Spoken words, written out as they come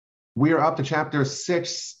We are up to chapter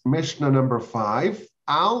 6, Mishnah number 5.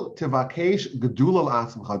 Al tevakesh gedula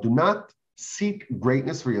l'asmcha. Do not seek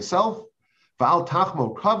greatness for yourself. Va'al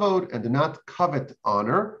tachmo kavod, and do not covet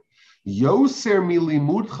honor. Yoser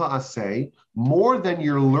milimudcha aseh, more than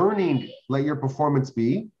your learning, let your performance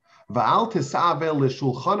be. Va'al tisavel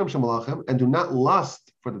l'shulchanam shemalachim, and do not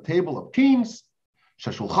lust for the table of kings.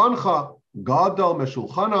 Sheshulchancha gadol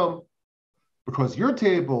meshulchanam, because your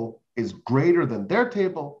table is greater than their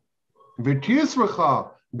table.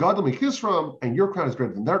 V'kisrecha gadol mikisram, and your crown is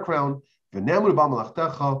greater than their crown. V'nemu b'al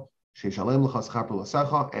malachtecha sheishalem l'cha schar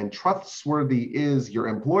l'secha, and trustworthy is your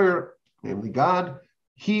employer, namely God.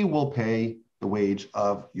 He will pay the wage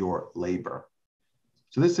of your labor.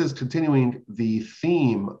 So this is continuing the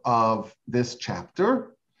theme of this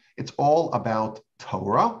chapter. It's all about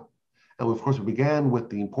Torah. And of course, we began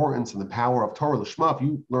with the importance and the power of Torah Lishma. If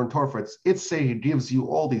you learn Torah for its sake, it gives you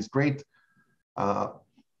all these great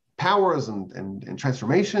powers and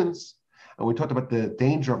transformations. And we talked about the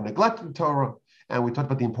danger of neglecting Torah. And we talked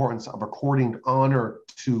about the importance of according honor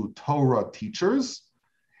to Torah teachers.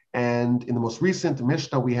 And in the most recent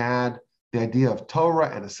Mishnah, we had the idea of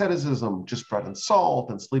Torah and asceticism, just bread and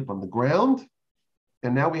salt and sleep on the ground.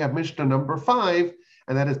 And now we have Mishnah number 5,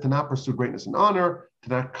 and that is to not pursue greatness and honor, to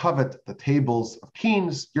not covet the tables of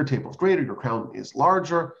kings. Your table is greater, your crown is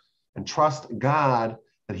larger, and trust God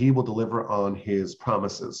that he will deliver on his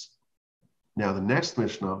promises. Now the next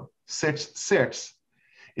Mishnah, 6:6,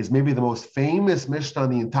 is maybe the most famous Mishnah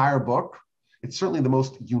in the entire book. It's certainly the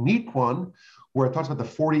most unique one, where it talks about the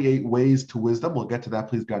 48 ways to wisdom. We'll get to that,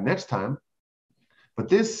 please God, next time. But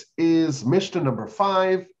this is Mishnah number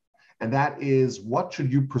 5, and that is, what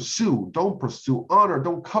should you pursue? Don't pursue honor,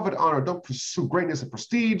 don't covet honor, don't pursue greatness and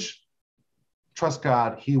prestige. Trust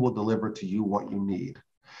God, he will deliver to you what you need.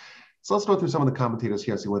 So let's go through some of the commentators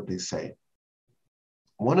here and see what they say.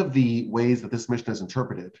 One of the ways that this Mishnah is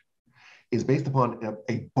interpreted is based upon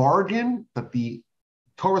a bargain that the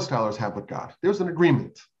Torah scholars have with God. There's an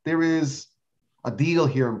agreement. There is a deal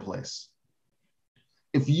here in place.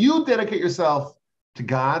 If you dedicate yourself to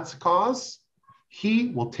God's cause, he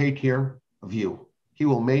will take care of you. He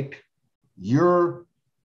will make your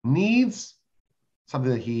needs something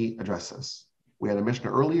that he addresses. We had a Mishnah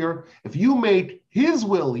earlier. If you make his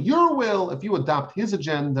will your will, if you adopt his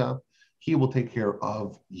agenda, he will take care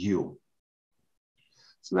of you.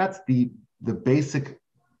 So that's the basic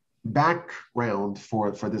background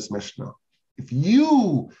for this Mishnah. If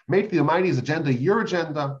you make the Almighty's agenda your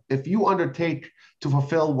agenda, if you undertake to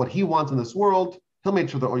fulfill what he wants in this world, he'll make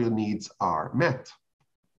sure that all your needs are met.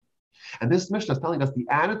 And this Mishnah is telling us the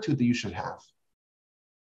attitude that you should have.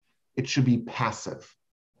 It should be passive.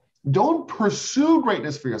 Don't pursue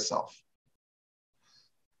greatness for yourself.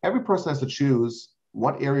 Every person has to choose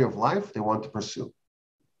what area of life they want to pursue.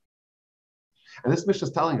 And this Mishnah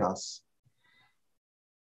is telling us,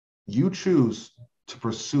 you choose to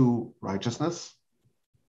pursue righteousness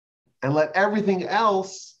and let everything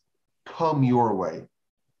else come your way.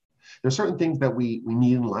 There are certain things that we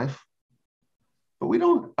need in life, but we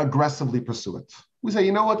don't aggressively pursue it. We say,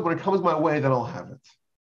 you know what, when it comes my way, then I'll have it.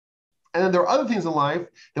 And then there are other things in life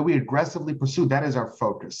that we aggressively pursue. That is our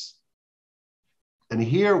focus. And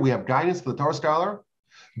here we have guidance for the Torah scholar.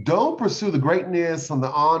 Don't pursue the greatness and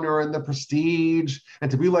the honor and the prestige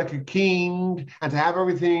and to be like a king and to have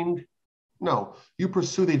everything. No, you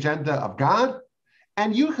pursue the agenda of God,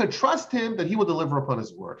 and you could trust him that he will deliver upon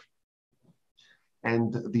his word.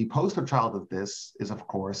 And the poster child of this is, of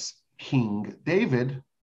course, King David.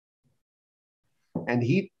 And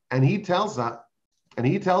he tells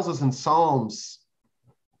us in Psalms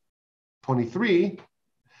 23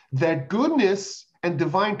 that goodness and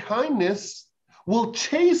divine kindness will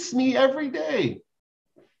chase me every day.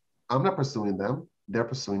 I'm not pursuing them, they're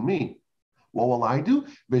pursuing me. What will I do?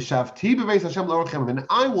 And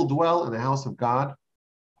I will dwell in the house of God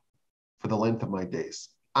for the length of my days.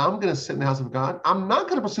 I'm going to sit in the house of God. I'm not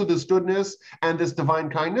going to pursue this goodness and this divine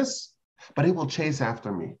kindness, but he will chase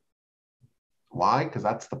after me. Why? Because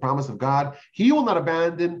that's the promise of God. He will not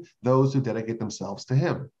abandon those who dedicate themselves to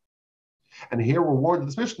him. And here we're warned in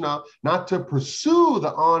this Mishnah not to pursue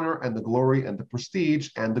the honor and the glory and the prestige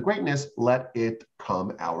and the greatness. Let it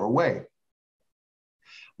come our way.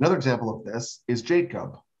 Another example of this is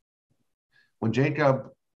Jacob. When Jacob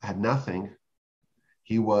had nothing,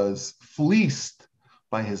 he was fleeced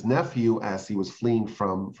by his nephew as he was fleeing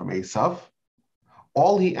from Esau.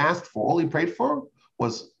 All he asked for, all he prayed for,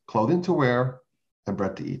 was clothing to wear and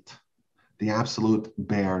bread to eat. The absolute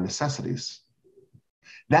bare necessities.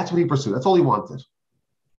 That's what he pursued. That's all he wanted.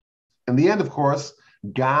 In the end, of course,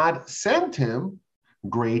 God sent him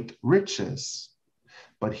great riches.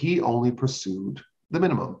 but he only pursued the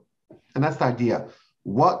minimum. And that's the idea.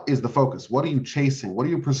 What is the focus? What are you chasing? What are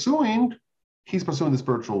you pursuing? He's pursuing the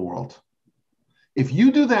spiritual world. If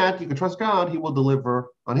you do that, you can trust God. He will deliver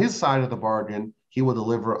on his side of the bargain. He will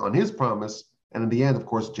deliver on his promise. And in the end, of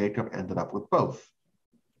course, Jacob ended up with both.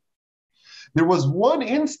 There was one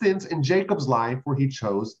instance in Jacob's life where he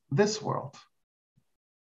chose this world.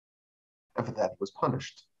 And for that, he was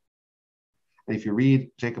punished. And if you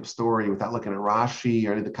read Jacob's story without looking at Rashi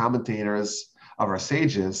or any of the commentators of our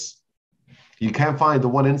sages, you can't find the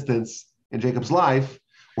one instance in Jacob's life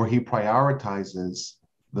where he prioritizes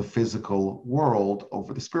the physical world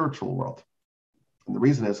over the spiritual world. And the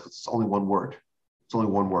reason is because it's only one word. It's only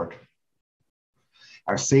one word.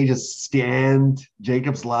 Our sages scanned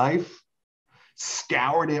Jacob's life,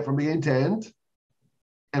 scoured it from beginning to end,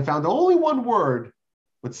 and found only one word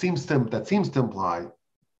that seems to imply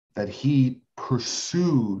that he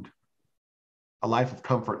pursued a life of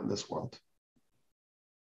comfort in this world.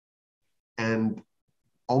 And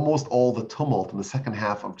almost all the tumult in the second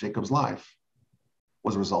half of Jacob's life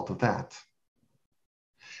was a result of that.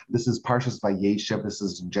 This is Parshas Vayeshev. This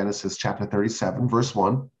is Genesis chapter 37, verse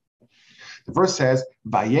 1. The verse says,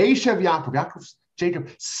 Vayeshev Yaakov. Jacob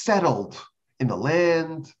settled in the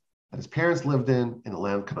land that his parents lived in the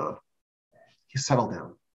land of Canaan. He settled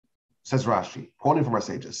down. Says Rashi, quoting from our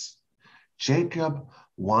sages. Jacob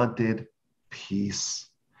wanted peace.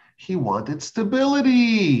 He wanted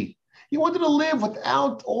stability. He wanted to live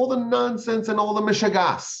without all the nonsense and all the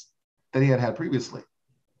mishagas that he had previously.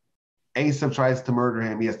 Esav tries to murder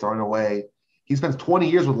him. He has to run away. He spends 20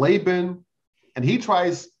 years with Laban, and he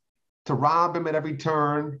tries to rob him at every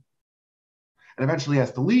turn. And eventually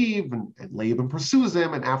has to leave, and Laban pursues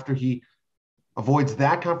him. And after he avoids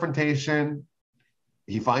that confrontation,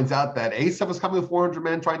 he finds out that Esav is coming with 400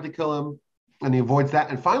 men trying to kill him, and he avoids that.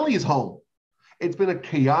 And finally, he's home. It's been a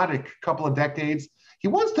chaotic couple of decades. He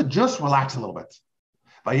wants to just relax a little bit.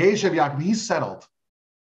 Vayeshev Yaakov, he's settled.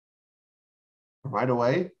 Right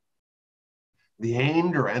away, the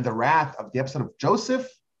anger and the wrath of the episode of Joseph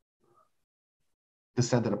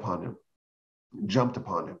descended upon him, jumped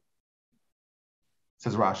upon him.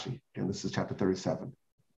 Says Rashi, and this is chapter 37.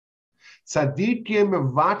 Tzadikim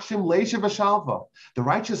mevachim leisha v'shalva. The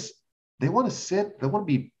righteous, they want to sit, they want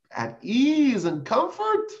to be at ease and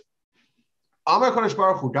comfort. Amar Kodesh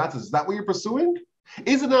Baruch Hu, God says, is that what you're pursuing?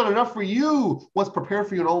 Is it not enough for you what's prepared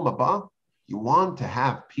for you in Olam Haba? You want to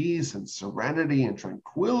have peace and serenity and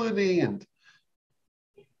tranquility and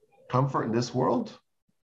comfort in this world?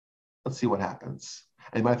 Let's see what happens.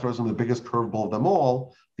 And he might throw some of the biggest curveball of them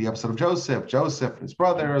all, the episode of Joseph and his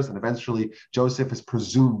brothers, and eventually Joseph is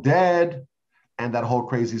presumed dead, and that whole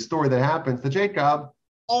crazy story that happens to Jacob,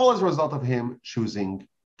 all as a result of him choosing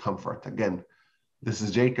comfort. Again, this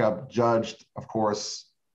is Jacob judged, of course,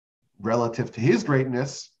 relative to his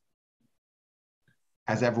greatness,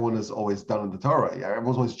 as everyone has always done in the Torah. Yeah,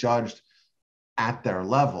 everyone's always judged at their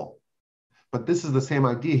level. But this is the same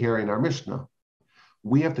idea here in our Mishnah.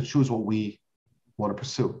 We have to choose what we want to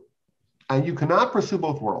pursue. And you cannot pursue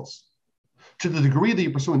both worlds. To the degree that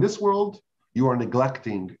you pursue in this world, you are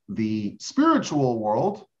neglecting the spiritual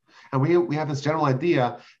world. And we have this general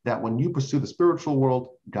idea that when you pursue the spiritual world,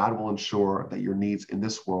 God will ensure that your needs in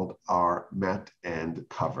this world are met and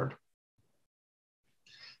covered.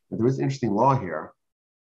 But there is an interesting law here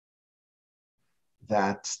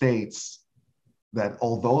that states that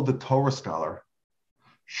although the Torah scholar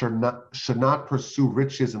should not pursue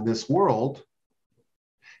riches in this world,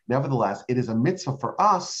 nevertheless, it is a mitzvah for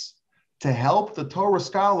us to help the Torah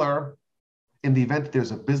scholar in the event that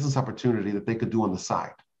there's a business opportunity that they could do on the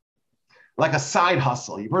side. Like a side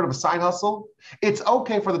hustle. You've heard of a side hustle? It's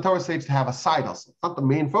okay for the Torah sage to have a side hustle. It's not the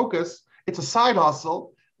main focus. It's a side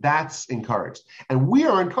hustle. That's encouraged. And we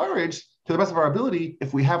are encouraged to the best of our ability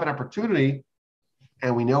if we have an opportunity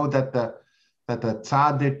and we know that the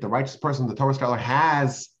tzaddik, the righteous person, the Torah scholar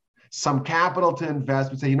has some capital to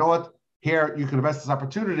invest. We say, you know what? Here, you can invest this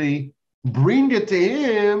opportunity, bring it to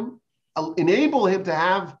him, enable him to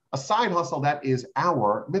have a side hustle that is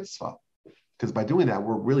our mitzvah. Because by doing that,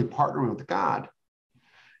 we're really partnering with God.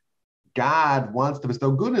 God wants to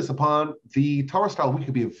bestow goodness upon the Torah scholar. We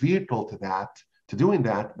could be a vehicle to that, to doing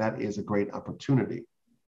that. That is a great opportunity.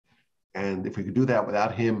 And if we could do that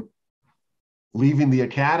without him leaving the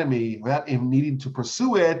academy, without him needing to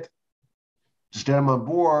pursue it, just get him on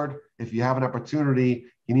board. If you have an opportunity,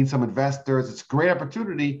 you need some investors, it's a great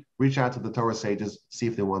opportunity, reach out to the Torah sages, see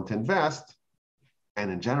if they want to invest. And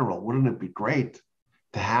in general, wouldn't it be great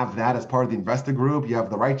to have that as part of the investor group? You have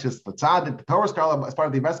the righteous, the tzaddik, the Torah scholar as part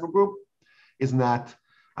of the investment group. Isn't that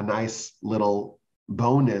a nice little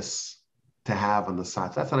bonus to to have on the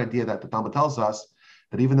side. So that's an idea that the Talmud tells us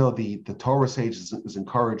that even though the Torah sage is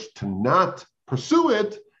encouraged to not pursue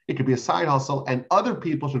it, it could be a side hustle, and other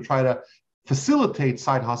people should try to facilitate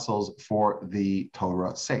side hustles for the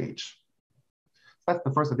Torah sage. That's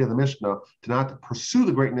the first idea of the Mishnah, to not pursue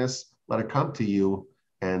the greatness, let it come to you,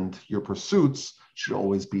 and your pursuits should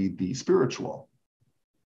always be the spiritual.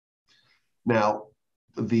 Now,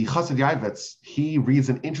 the Chassid Yavitz, he reads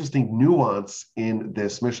an interesting nuance in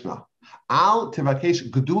this Mishnah. Al tivakesh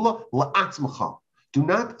gedula la'atzmacha. Do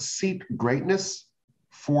not seek greatness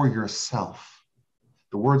for yourself.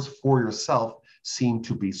 The words "for yourself" seem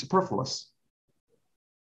to be superfluous.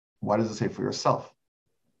 Why does it say "for yourself"?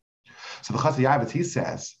 So the Chassid Yavitz, he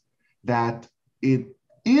says that it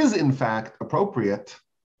is in fact appropriate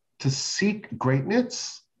to seek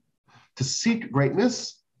greatness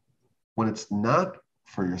when it's not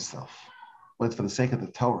for yourself, when it's for the sake of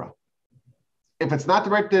the Torah. If it's not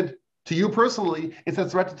directed to you personally, it's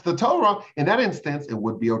directed to the Torah. In that instance, it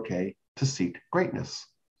would be okay to seek greatness.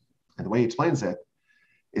 And the way he explains it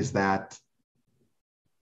is that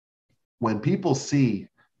when people see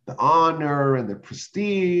the honor and the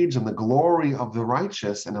prestige and the glory of the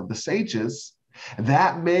righteous and of the sages,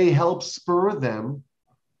 that may help spur them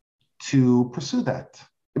to pursue that.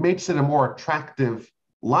 It makes it a more attractive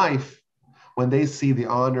life when they see the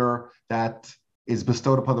honor that is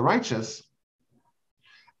bestowed upon the righteous.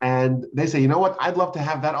 And they say, you know what, I'd love to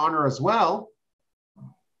have that honor as well.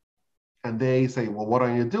 And they say, well, what do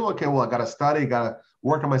I need to do? Okay, well, I got to study, got to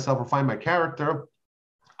work on myself, refine my character.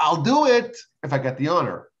 I'll do it if I get the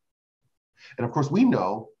honor. And of course, we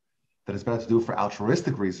know that it's better to do it for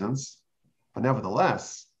altruistic reasons, but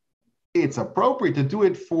nevertheless, it's appropriate to do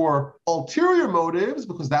it for ulterior motives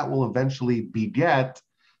because that will eventually beget,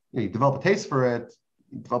 you develop a taste for it,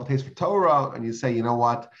 you develop a taste for Torah, and you say, you know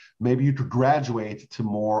what, maybe you could graduate to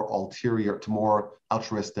more ulterior, to more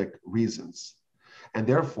altruistic reasons. And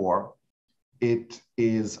therefore, it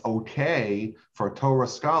is okay for a Torah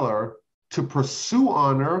scholar to pursue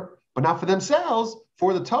honor, but not for themselves,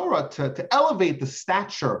 for the Torah, to elevate the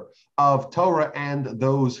stature of Torah and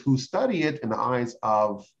those who study it in the eyes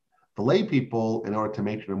of the lay people in order to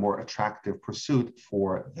make it a more attractive pursuit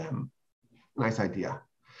for them. Nice idea.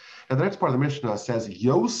 And the next part of the Mishnah says,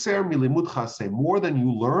 Yoser milimudcha aseh, more than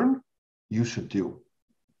you learn, you should do.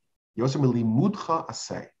 Yoser milimudcha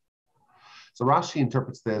aseh. So Rashi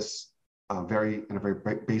interprets this in a very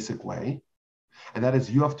basic way, and that is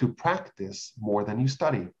you have to practice more than you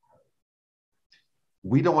study.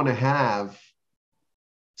 We don't want to have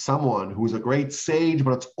someone who's a great sage,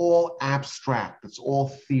 but it's all abstract, it's all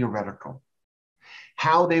theoretical.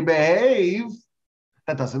 How they behave,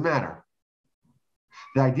 that doesn't matter.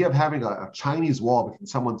 The idea of having a Chinese wall between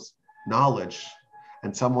someone's knowledge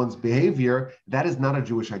and someone's behavior, that is not a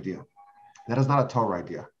Jewish idea. That is not a Torah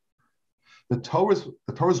idea. The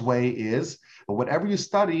Torah's way is, whatever you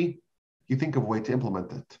study, you think of a way to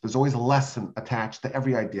implement it. There's always a lesson attached to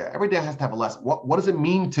every idea. Every day has to have a lesson. What does it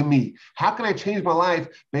mean to me? How can I change my life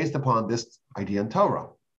based upon this idea in Torah?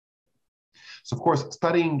 So of course,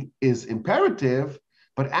 studying is imperative,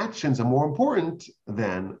 but actions are more important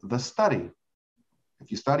than the study.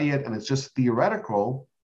 If you study it and it's just theoretical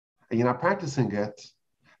and you're not practicing it,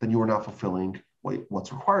 then you are not fulfilling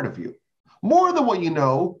what's required of you. More than what you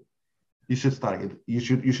know, you should study. You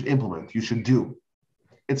should implement. You should do.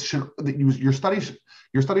 Your study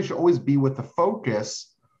should always be with the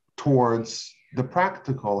focus towards the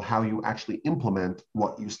practical, how you actually implement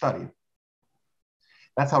what you study.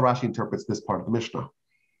 That's how Rashi interprets this part of the Mishnah.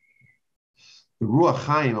 The Ruach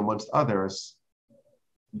Chaim, amongst others,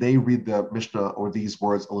 they read the Mishnah or these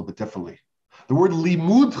words a little bit differently. The word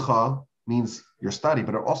limudcha means your study,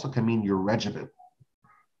 but it also can mean your regimen.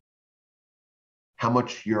 How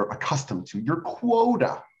much you're accustomed to, your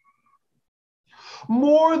quota.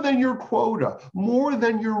 More than your quota, more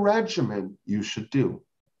than your regimen, you should do.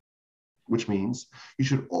 Which means you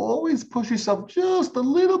should always push yourself just a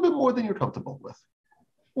little bit more than you're comfortable with.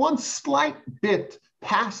 One slight bit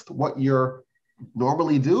past what you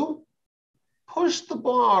normally do, push the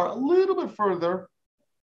bar a little bit further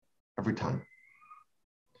every time.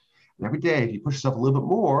 And every day, if you push yourself a little bit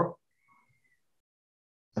more,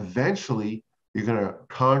 eventually you're going to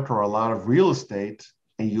conquer a lot of real estate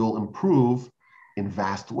and you'll improve in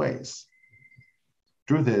vast ways.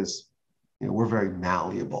 Truth is, we're very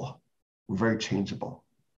malleable. We're very changeable.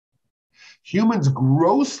 Humans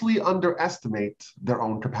grossly underestimate their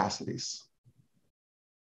own capacities.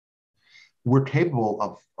 We're capable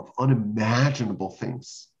of unimaginable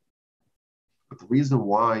things. But the reason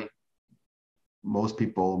why most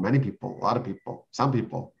people, many people, a lot of people, some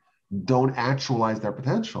people don't actualize their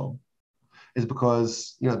potential is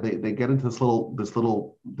because they get into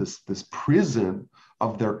this prison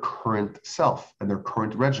of their current self and their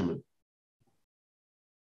current regimen.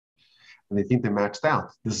 And they think they're matched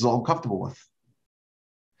out. This is all I'm comfortable with.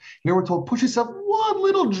 Here we're told, push yourself one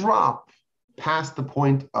little drop past the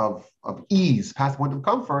point of ease, past the point of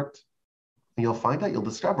comfort, and you'll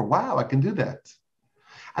discover, wow, I can do that.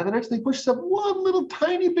 And the next thing, push yourself one little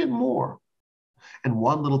tiny bit more. And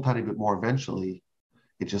one little tiny bit more, eventually,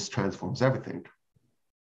 it just transforms everything.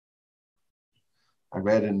 I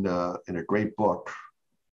read in a great book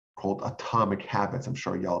called Atomic Habits. I'm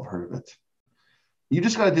sure y'all have heard of it. You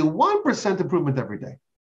just got to do 1% improvement every day.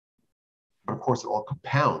 But of course, it all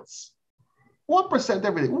compounds. 1%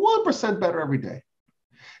 every day, 1% better every day.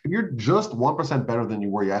 If you're just 1% better than you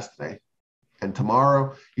were yesterday, and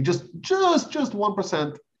tomorrow you just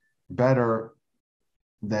 1% better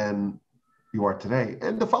than you are today,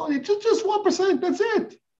 and the following just 1%, that's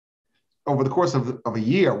it. Over the course of a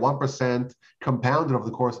year, 1% compounded over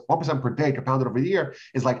the course, 1% per day compounded over a year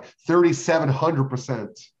is like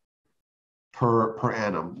 3,700% per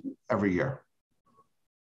annum every year.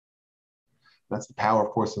 That's the power,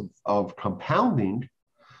 of course, of compounding,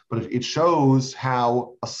 but it shows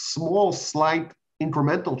how a small, slight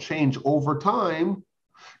incremental change over time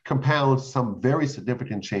compounds some very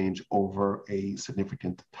significant change over a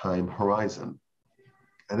significant time horizon.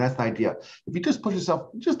 And that's the idea. If you just push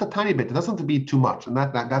yourself just a tiny bit, it doesn't have to be too much. And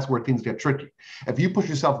that's where things get tricky. If you push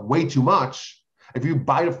yourself way too much, if you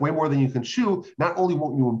bite off way more than you can chew, not only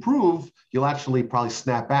won't you improve, you'll actually probably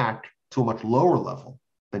snap back to a much lower level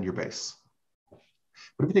than your base.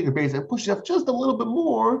 But if you take your base and push yourself just a little bit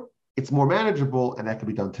more, it's more manageable, and that can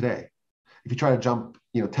be done today. If you try to jump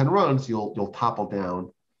 10 runs, you'll topple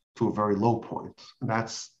down to a very low point. And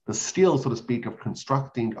that's the skill, so to speak, of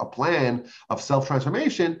constructing a plan of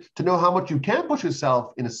self-transformation to know how much you can push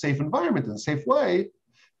yourself in a safe environment, in a safe way,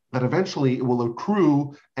 that eventually it will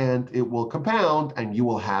accrue and it will compound, and you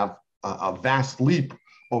will have a vast leap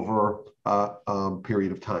over a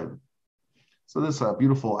period of time. So this is a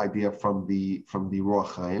beautiful idea from the Ruach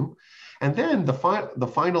Chaim. And then the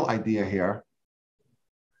final idea here,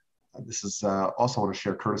 this is also I want to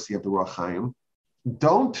share courtesy of the Ruach Chaim.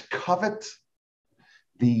 Don't covet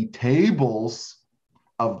the tables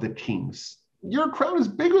of the kings. Your crown is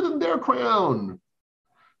bigger than their crown.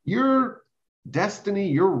 Your destiny,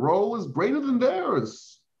 your role is greater than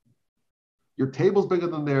theirs. Your table's bigger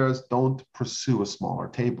than theirs. Don't pursue a smaller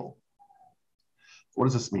table. What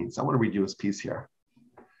does this mean? So I want to read you his piece here.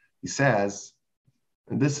 He says,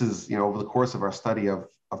 and this is, over the course of our study of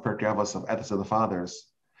Pirkei Avos, of Ethics of the Fathers,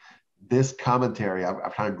 this commentary,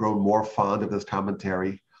 I've kind of grown more fond of this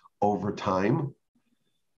commentary over time.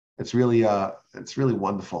 It's really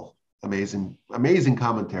wonderful, amazing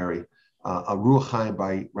commentary. A Ruach Chaim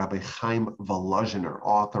by Rabbi Chaim Volozhiner,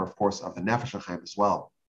 author, of course, of the Nefesh Chaim as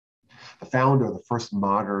well. The founder of the first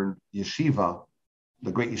modern yeshiva,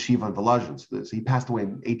 the great yeshiva in Volozhin. So he passed away in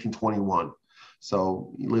 1821.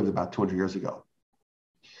 So he lived about 200 years ago.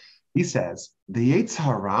 He says, the Yetzer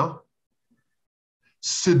Hara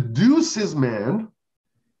seduces man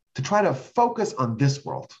to try to focus on this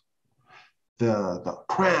world, the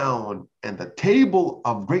crown and the table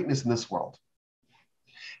of greatness in this world.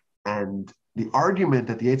 And the argument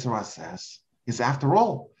that the Yetzer Hara says is, after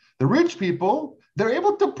all, the rich people, they're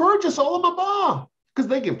able to purchase Olam Haba because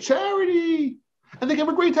they give charity and they give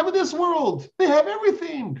a great time in this world. They have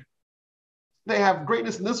everything. They have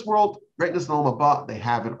greatness in this world, greatness in Olam Haba. They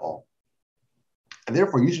have it all. And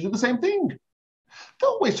therefore, you should do the same thing.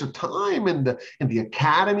 Don't waste your time in the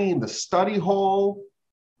academy, in the study hall.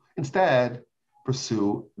 Instead,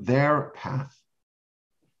 pursue their path.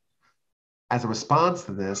 As a response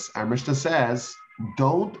to this, our Mishnah says,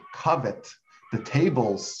 don't covet the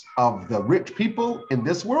tables of the rich people in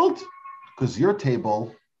this world, because your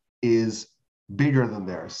table is bigger than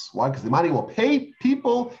theirs. Why? Because the money will pay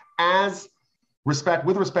people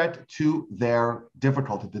with respect to their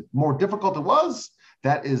difficulty. The more difficult it was,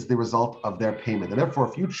 that is the result of their payment. And therefore,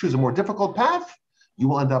 if you choose a more difficult path, you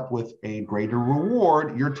will end up with a greater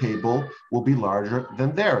reward. Your table will be larger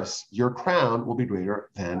than theirs. Your crown will be greater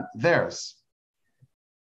than theirs.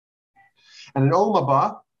 And in Olam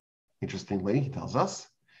Haba, interestingly, he tells us,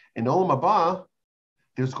 in Olam Haba,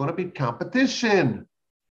 there's going to be competition.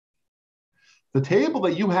 The table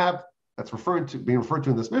that you have that's being referred to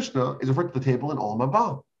in this Mishnah is referred to the table in Olam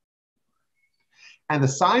Haba. And the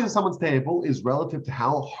size of someone's table is relative to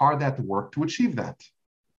how hard they have to work to achieve that.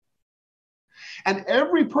 And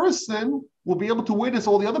every person will be able to witness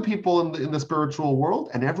all the other people in the spiritual world,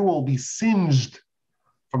 and everyone will be singed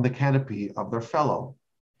from the canopy of their fellow,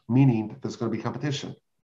 meaning that there's going to be competition.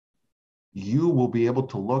 you will be able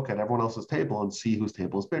to look at everyone else's table and see whose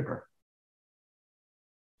table is bigger.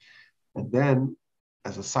 And then,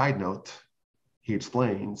 as a side note, he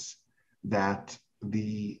explains that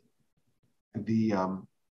the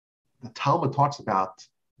Talmud talks about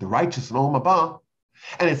the righteous in Olam Haba,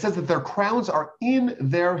 and it says that their crowns are in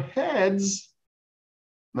their heads,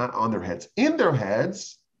 not on their heads, in their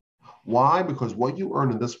heads. Why? Because what you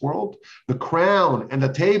earn in this world, the crown and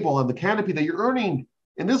the table and the canopy that you're earning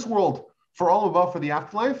in this world for Olam Haba, for the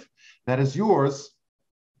afterlife, that is yours,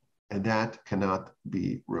 and that cannot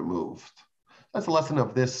be removed. That's the lesson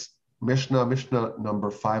of this Mishnah number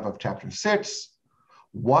 5 of chapter 6.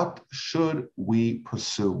 What should we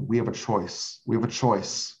pursue? We have a choice. We have a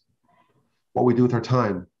choice. What we do with our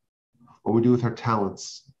time, what we do with our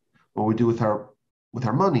talents, what we do with our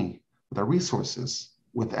money, with our resources,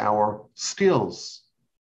 with our skills.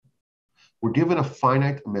 We're given a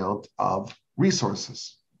finite amount of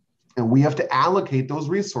resources, and we have to allocate those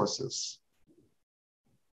resources.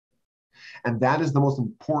 And that is the most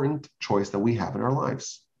important choice that we have in our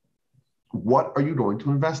lives. What are you going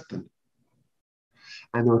to invest in?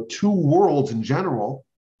 And there are 2 worlds in general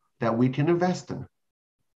that we can invest in.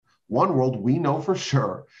 One world, we know for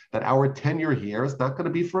sure that our tenure here is not going to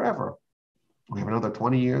be forever. We have another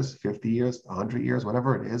 20 years, 50 years, 100 years,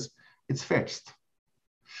 whatever it is, it's fixed.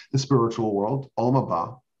 The spiritual world, Olam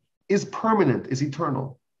Haba, is permanent, is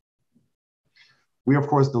eternal. We are, of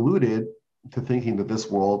course, deluded to thinking that this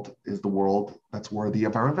world is the world that's worthy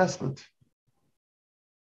of our investment.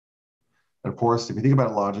 And of course, if you think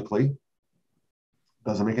about it logically, it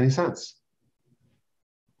doesn't make any sense,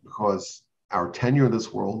 because our tenure in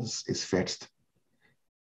this world is fixed.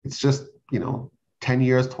 It's just, 10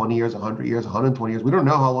 years, 20 years, 100 years, 120 years. We don't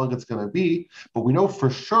know how long it's going to be, but we know for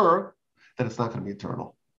sure that it's not going to be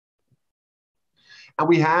eternal. And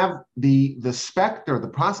we have the specter, the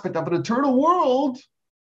prospect of an eternal world.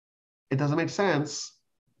 It doesn't make sense.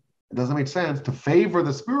 It doesn't make sense to favor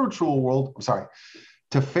the spiritual world.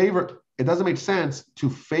 It doesn't make sense to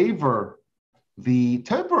favor the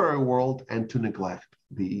temporary world and to neglect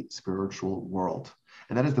the spiritual world.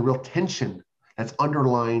 And that is the real tension that's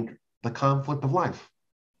underlying the conflict of life.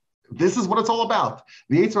 This is what it's all about.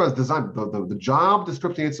 The Yetzer Hara is designed, the job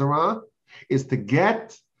description of Yetzer Hara is to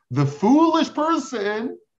get the foolish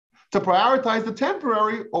person to prioritize the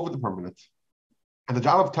temporary over the permanent. And the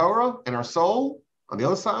job of Torah and our soul on the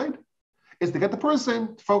other side is to get the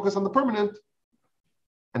person to focus on the permanent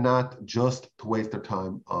and not just to waste their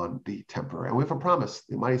time on the temporary. And we have a promise.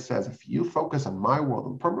 The Almighty says, if you focus on my world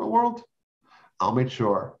and the permanent world, I'll make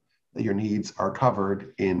sure that your needs are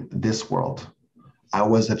covered in this world. I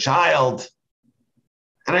was a child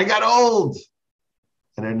and I got old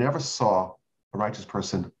and I never saw a righteous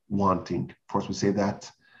person wanting. Of course, we say that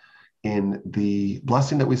in the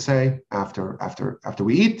blessing that we say after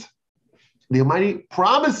we eat. The Almighty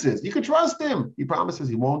promises, you can trust him. He promises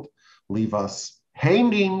he won't leave us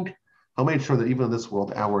hanging. He'll make sure that even in this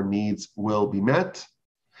world, our needs will be met.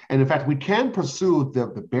 And in fact, we can pursue the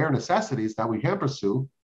bare necessities that we can pursue.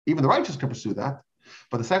 Even the righteous can pursue that.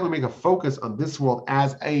 But the second we make a focus on this world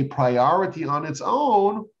as a priority on its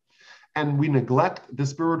own, and we neglect the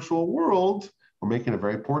spiritual world, we're making a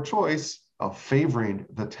very poor choice of favoring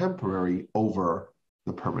the temporary over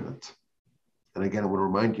the permanent. And again, I want to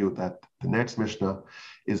remind you that the next Mishnah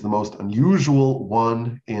is the most unusual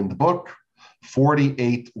one in the book.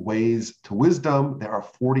 48 ways to wisdom. There are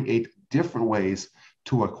 48 different ways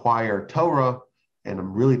to acquire Torah, and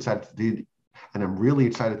I'm really excited to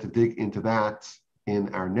dig into that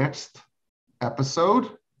in our next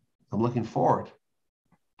episode. I'm looking forward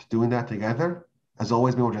to doing that together. As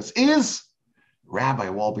always, my address is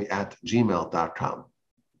rabbiwolbe@gmail.com.